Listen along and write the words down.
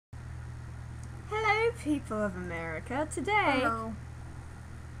people of America. Today, Hello.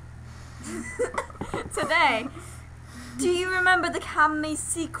 today, do you remember the Cami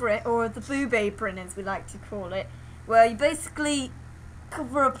secret, or the boob apron as we like to call it, where you basically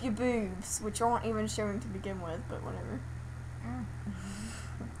cover up your boobs, which aren't even showing to begin with, but whatever.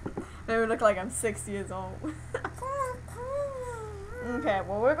 It would look like I'm 6 years old. Okay,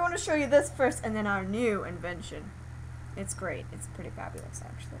 well we're going to show you this first and then our new invention. It's great. It's pretty fabulous,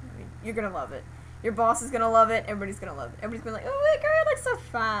 actually. I mean, you're going to love it. Your boss is going to love it. Everybody's going to love it. Everybody's going to be like, oh, my girl looks so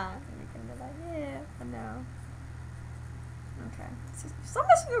fine. And you're going to be like, yeah, I know. Okay. Stop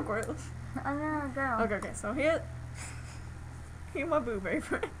messing your grill. I'm gonna go. Okay, so here's my boob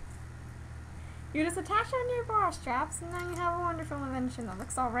apron. You just attach it on your bra straps, and then you have a wonderful invention that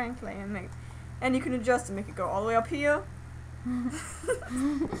looks all wrinkly, and you can adjust to make it go all the way up here.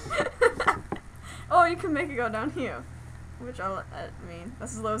 Oh, you can make it go down here, which I mean,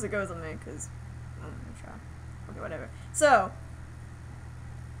 that's as low as it goes on me, because I'm gonna try. Okay, whatever. So,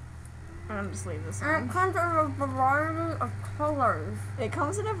 I'm just leave this on. It comes in a variety of colors. It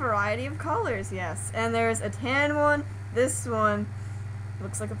comes in a variety of colors, yes. And there's a tan one. This one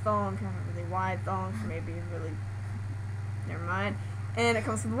looks like a thong, kind of a really wide thong, maybe really. Never mind. And it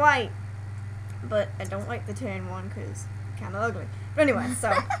comes with white, but I don't like the tan one because it's kind of ugly. But anyway,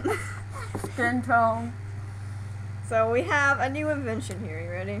 so. Skin tone. So we have a new invention here. You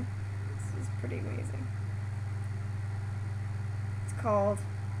ready? This is pretty amazing. It's called.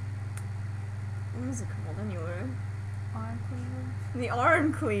 What is it called anyway? Arm cleavage. The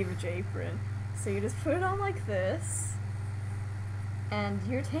arm cleavage apron. So you just put it on like this, and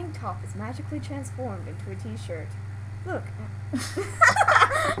your tank top is magically transformed into a t-shirt. Look.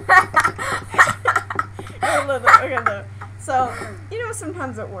 Okay, look. So, you know,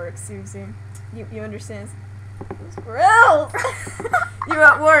 sometimes it works, Susie. You understand? It's gross! You're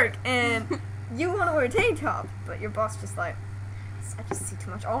at work, and you want to wear a tank top, but your boss just like, I just see too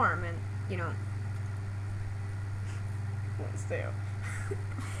much arm, and, you know, still.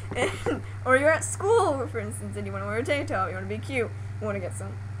 Or you're at school, for instance, and you want to wear a tank top, you want to be cute, you want to get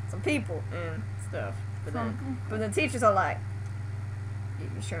some people and stuff, but then teachers are like,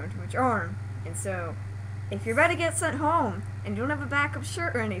 you're showing too much arm, and so if you're about to get sent home and you don't have a backup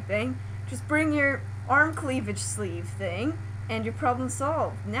shirt or anything, just bring your arm cleavage sleeve thing and your problem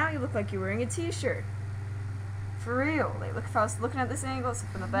solved. Now you look like you're wearing a t-shirt. For real. Like, look, if I was looking at this angle, it's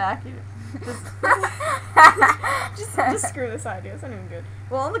from the back, you know, just screw this idea. It's not even good.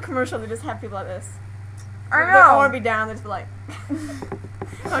 Well, on the commercial, they just have people like this. I know. Their arm be down, they just be like.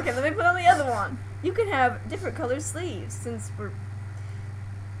 Okay, let me put on the other one. You can have different colored sleeves since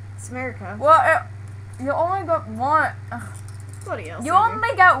it's America. Well, you only got one. What else? You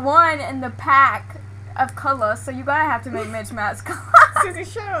only got one in the pack of colors, so you gotta have to make mismatched colors. Susie,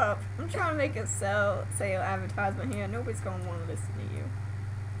 shut up. I'm trying to make a sale advertisement here. Nobody's gonna want to listen to you.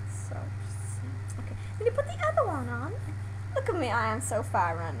 So, okay. Then you put the other one on. Look at me, I am so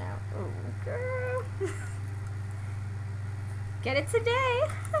fire right now. Ooh, girl. Get it today.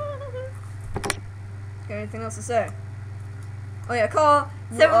 Got anything else to say? Oh yeah, call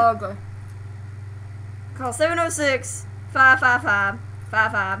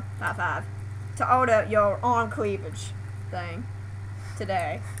 706-555-5555 to order your arm cleavage thing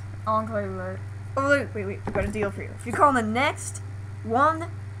today. On cleavage. Oh wait, I've got a deal for you. If you call in the next 1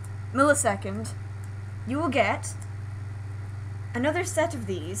 millisecond, you will get another set of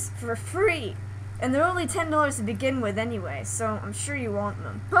these for free. And they're only $10 to begin with anyway, so I'm sure you want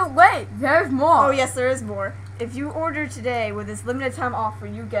them. But wait, there's more. Oh yes, there is more. If you order today with this limited time offer,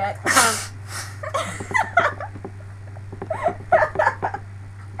 you get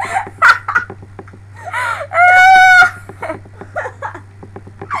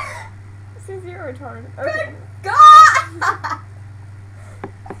Since you're retarded. Okay. God!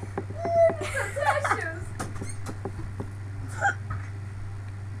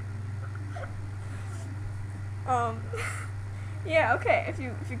 Yeah, okay. If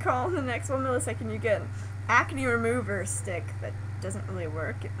you call in the next 1 millisecond, you get an acne remover stick that doesn't really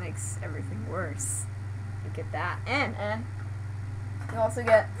work. It makes everything worse. You get that, and you also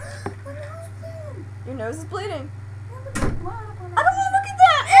get your nose is bleeding. I don't want to look at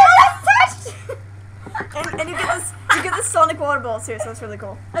that. It's touched. and you get this Sonic water balls here, so it's really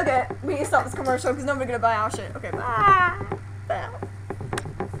cool. Okay, we need to stop this commercial because nobody's gonna buy our shit. Okay, bye.